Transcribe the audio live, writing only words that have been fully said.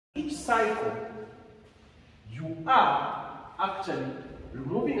Each cycle, you are actually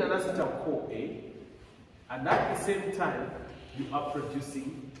removing an acetyl-CoA, and at the same time, you are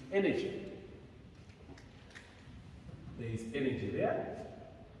producing energy. There is energy there,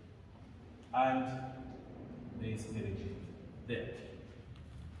 and there is energy there.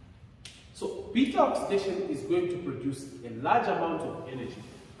 So beta oxidation is going to produce a large amount of energy,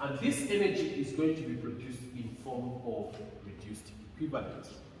 and this energy is going to be produced in form of reduced equivalents,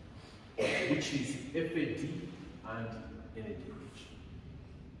 which is FAD and energy rich.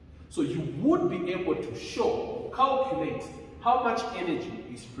 So you would be able to show or calculate how much energy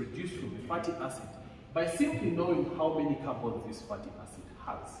is produced from a fatty acid by simply knowing how many carbons this fatty acid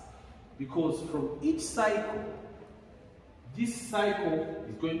has. Because from each cycle, this cycle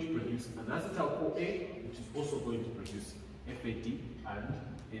is going to produce an acetyl-CoA, which is also going to produce FAD and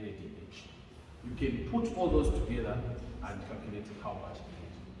NADH. You can put all those together and calculate how much energy.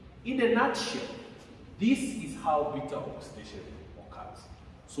 In a nutshell, this is how beta oxidation occurs.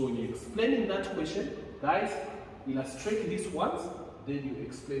 So when you're explaining that question, guys, illustrate this once, then you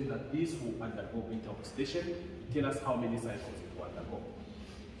explain that this will undergo beta oxidation. Tell us how many cycles it will undergo.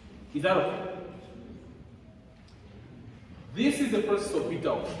 Is that okay? This is the process of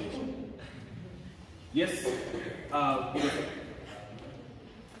beta oxidation. Yes? Oh,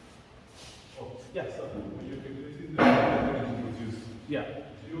 yes, sir. When you're calculating the energy produced, yeah.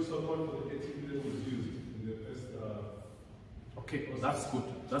 you also account for the activity that was used in the first. Okay, that's good.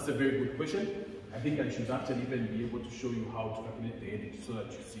 That's a very good question. I think I should actually even be able to show you how to calculate the energy so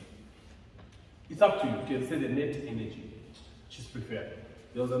that you see. It's up to you. You can say the net energy, which is preferred.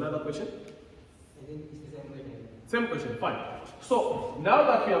 There was another question? I think it's the same question. Same question, fine. So, now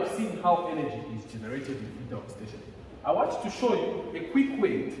that we have seen how energy is generated in beta oxidation, I want to show you a quick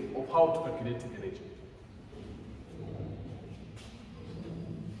way of how to calculate energy.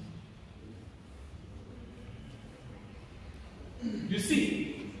 You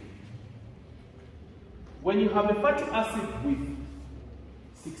see, when you have a fatty acid with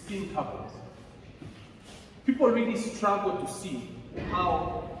 16 carbons, people really struggle to see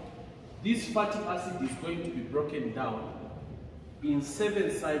how this fatty acid is going to be broken down in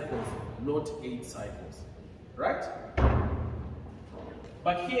 7 cycles, not 8 cycles, right?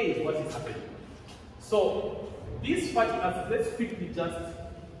 But here is what is happening. So this fatty acid, let's quickly just,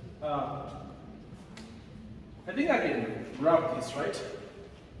 I think I can grab this, right?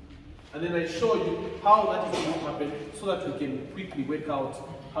 And then I show you how that is going to happen so that we can quickly work out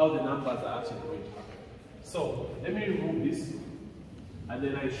how the numbers are actually going to happen. So let me remove this, and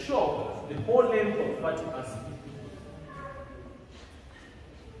then I show the whole length of fatty acid.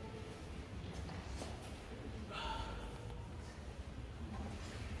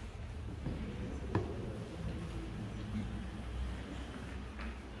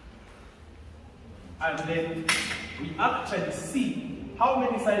 And then we actually see how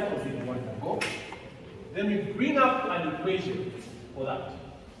many cycles it want to go. Then we bring up an equation for that.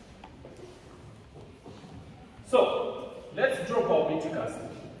 So let's draw palmitic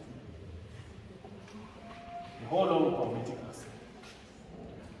acid. The whole long palmitic acid.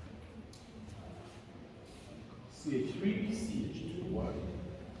 CH3, CH2, 1,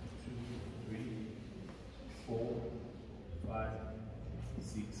 2, 3, 4, 5,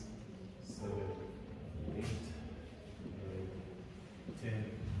 6, 7, 8, 10,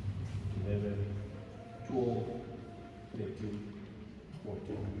 11, 12, 13,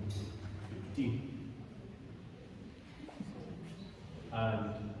 14, 15.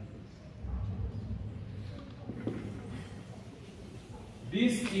 And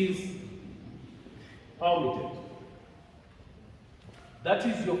this is palmitate. That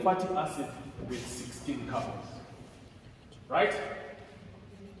is your fatty acid with 16 carbons, right?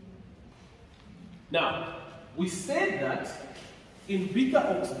 Now, we said that in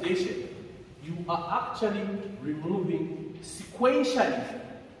beta oxidation, you are actually removing sequentially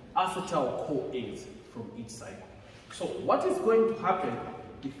acetyl-CoAs from each cycle. So what is going to happen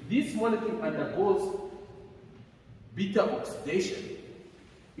if this molecule undergoes beta oxidation?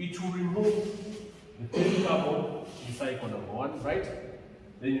 It will remove the 10 carbon in cycle number 1, right?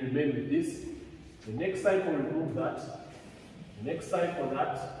 Then you remain with this. The next cycle remove that. The next cycle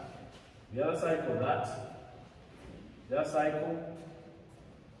that. The other cycle that. The other cycle.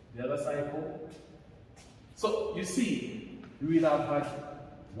 The other cycle. So you see, we will have had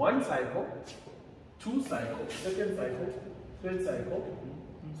 1 cycle, 2 cycles, second cycle, third cycle.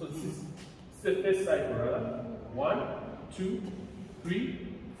 So this is the first cycle, rather. 1, 2, 3,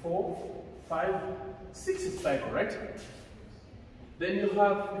 4, 5, 6th cycle, right? Then you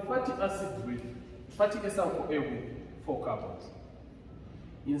have the fatty acid with fatty acetyl-CoA with 4 carbons.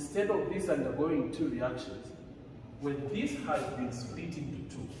 instead of this undergoing two reactions, when this has been split into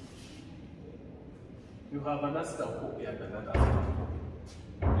two, you have an acetyl-CoA and another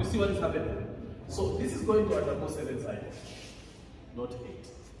acetyl-CoA. You see what is happening? So this is going to undergo 7 cycles, not 8. Do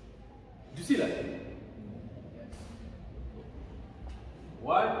you see that?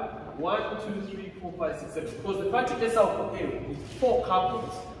 1, 2, 3, 4, 5, 6, 7. Because the fatty acetyl-CoA with 4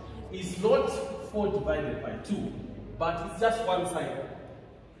 carbons is not 4 divided by 2, but it's just 1 cycle.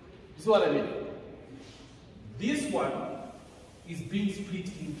 You see what I mean? This one is being split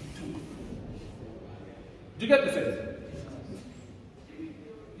into 2. Do you get the sense?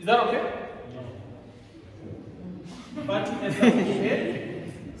 Is that okay? Fatty acetyl-CoA,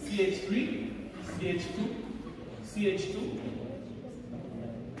 CH3, CH2, CH2.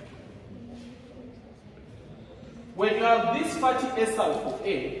 When you have this fatty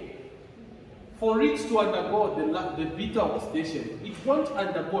acetyl-CoA, for it to undergo the beta oxidation, it won't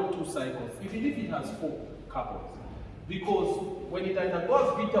undergo 2 cycles, even if it has 4 carbons. Because when it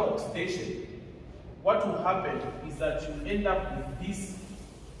undergoes beta oxidation, what will happen is that you end up with this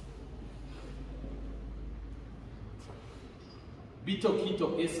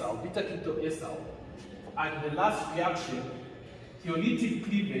beta-keto-acyl, and the last reaction, theolytic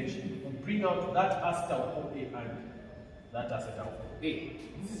cleavage, will bring out that acetyl-CoA and that acetyl-CoA.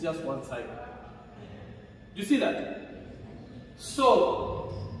 This is just 1 cycle. Do you see that?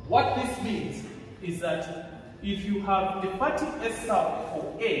 So, what this means is that if you have a fatty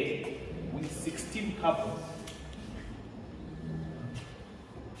acetyl-CoA with 16 carbons,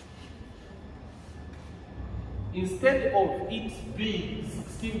 instead of it being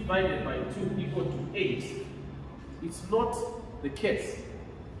 16 divided by 2 equal to 8, it's not the case.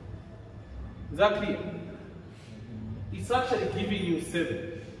 Is that clear? It's actually giving you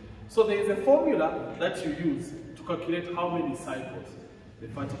 7. So there is a formula that you use to calculate how many cycles the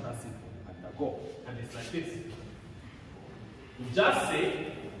fatty acid undergo. And it's like this. You just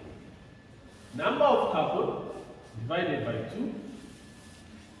say number of carbon divided by 2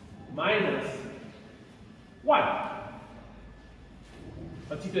 minus 1.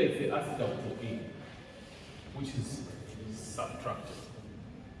 Particularly the acetyl-CoA, which is subtracted,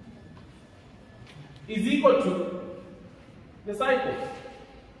 is equal to the cycles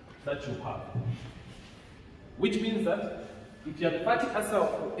that you have. Which means that if you have fatty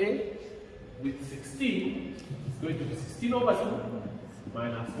acetyl-CoA with 16, it's going to be 16 over 2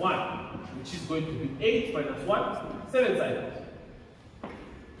 minus 1, which is going to be 8 minus 1, 7 cycles.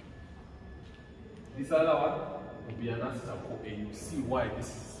 This other one will be an acetyl-CoA. You see why this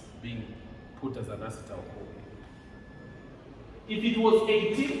is being put as an acetyl-CoA. If it was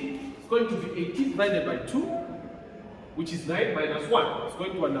 18, it's going to be 18 divided by 2, which is 9 minus 1. It's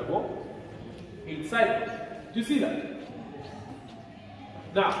going to undergo 8 cycles. Do you see that?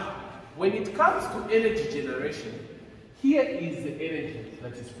 Now, when it comes to energy generation, here is the energy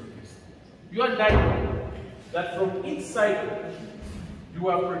that is produced. You and I know that from each cycle, you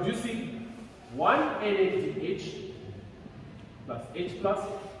are producing 1 NADH plus H plus,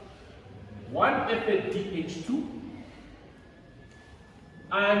 1 FADH2,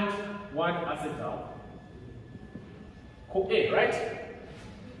 and 1 acetyl-CoA, right?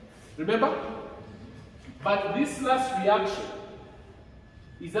 Remember? But this last reaction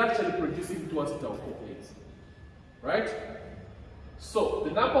is actually producing 2 acetyl-CoAs, right? So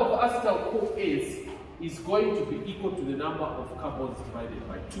the number of acetyl-CoAs is going to be equal to the number of carbons divided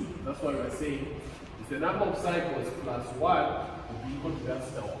by 2. That's why we're saying if the number of cycles plus 1 will be equal to the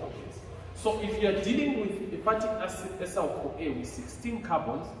acetyl-CoAs. So if you're dealing with a fatty acetyl-CoA with 16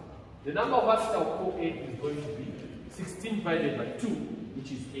 carbons, the number of acetyl-CoA is going to be 16 divided by 2,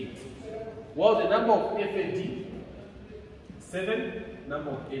 which is 8. While the number of FAD, 7,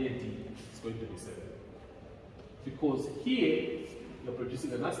 number of NAD is going to be 7. Because here, you're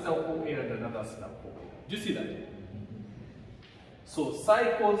producing an acetyl-CoA and another acetyl-CoA. Do you see that? So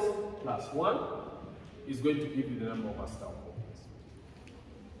cycles plus 1 is going to give you the number of acetyl-CoAs.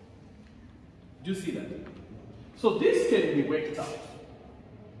 Do you see that? So this can be worked out.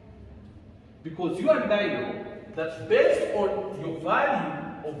 Because you and I know that based on your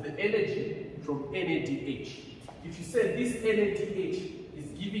value of the energy from NADH, if you say this NADH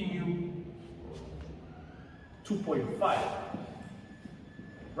is giving you 2.5,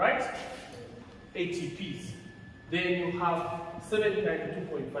 right? ATPs. Then you have 7 times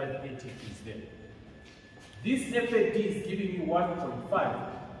 2.5 ATPs there. This FAD is giving you 1.5.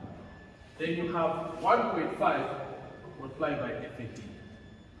 Then you have 1.5 multiplied by FAD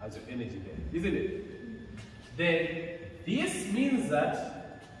as your energy there, isn't it? Then this means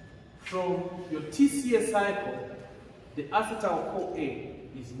that from your TCA cycle, the acetyl-CoA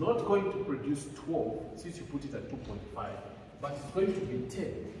is not going to produce 12 since you put it at 2.5, but it's going to be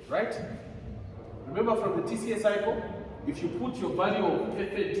 10, right? Remember from the TCA cycle, if you put your value of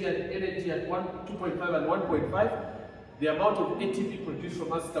FAD and energy at 2.5 and 1.5, the amount of ATP produced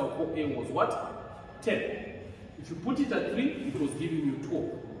from acetate of OA was what? 10. If you put it at 3, it was giving you 12.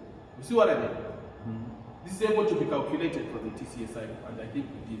 You see what I mean? This is able to be calculated for the TCA cycle, and I think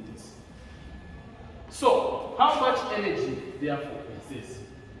we did this. So, how much energy, therefore, is this?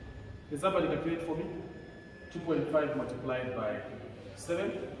 Can somebody calculate for me? 2.5 multiplied by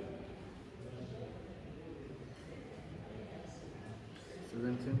 7?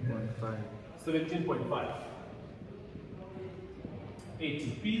 17.5. 17.5.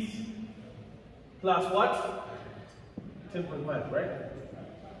 ATPs plus what? 10.5, right?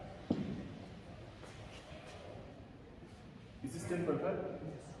 Is this 10.5?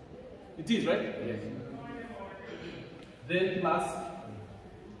 It is, right? Yes. Then plus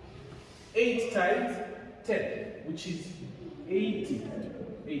 8 times 10, which is 80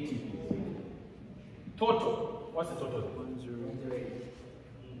 ATPs. Total, what's the total?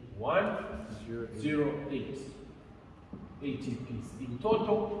 108 ATPs in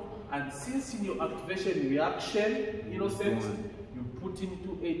total. And since in your activation reaction, innocent, you put in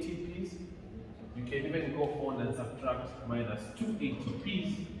 2 ATPs, you can even go on and subtract minus 2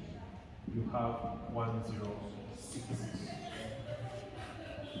 ATPs, you have 106.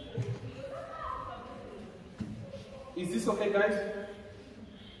 Is this okay, guys?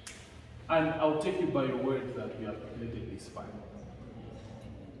 And I'll take you by your word that we have calculated this fine.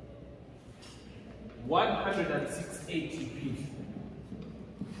 106 ATPs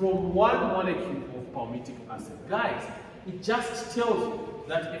from one molecule of palmitic acid. Guys, it just tells you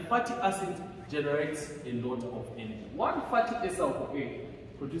that a fatty acid generates a lot of energy. One fatty acid of OA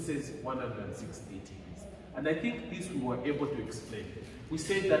produces 106 ATPs. And I think this we were able to explain. We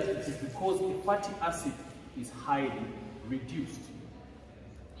said that it is because a fatty acid is highly reduced.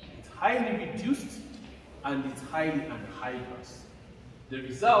 It's highly reduced and it's highly anhydrous. The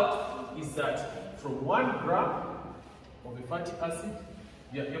result is that from 1 gram of a fatty acid,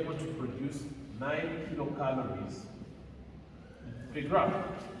 you are able to produce 9 kilocalories per gram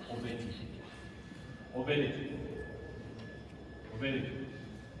of ATP, of energy.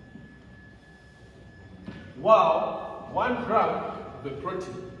 While 1 gram of the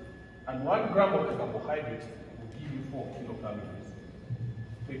protein and 1 gram of the carbohydrate will give you 4 kilocalories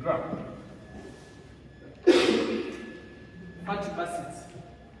per gram. Fatty acids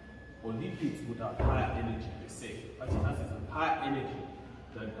or lipids would have higher energy per se. Fatty acids have higher energy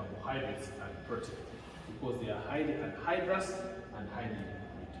than carbohydrates and protein because they are highly anhydrous and highly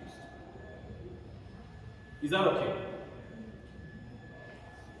reduced. Is that okay?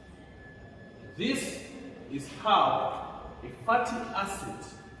 This is how a fatty acid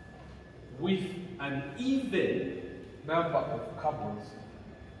with an even number of carbons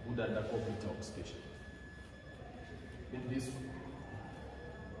would undergo beta oxidation. In this way.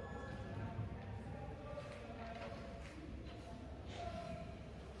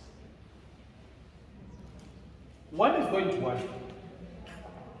 One is going to one.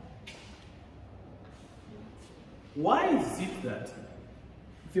 Why is it that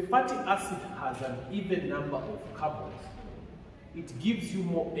if a fatty acid has an even number of carbons, it gives you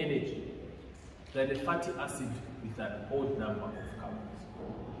more energy than a fatty acid with an odd number of carbons?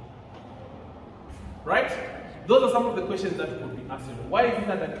 Right? Those are some of the questions that could be asked. Why is it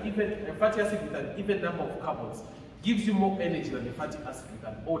that a fatty acid with an even number of carbons gives you more energy than a fatty acid with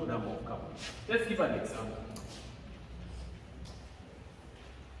an odd number of carbons? Let's give an example.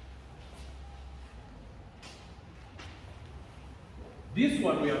 This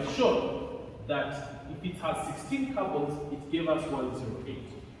one we have shown that if it has 16 carbons, it gave us 108.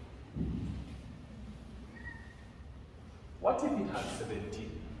 What if it has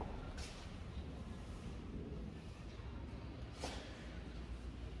 17?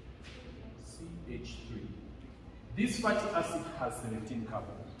 CH3. This fatty acid has 17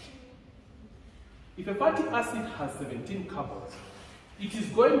 carbons. If a fatty acid has 17 carbons, it is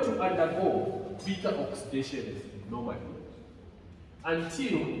going to undergo beta oxidation normally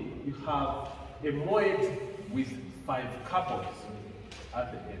until you have a moiety with 5 carbons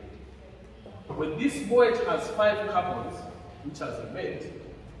at the end. When this moiety has 5 carbons, which has a mate,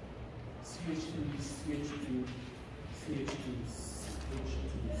 CH2, CH2, CH2,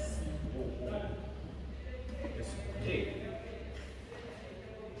 CH2, COO, okay.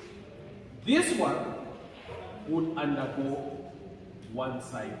 This one would undergo one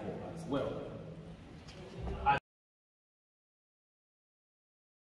cycle as well.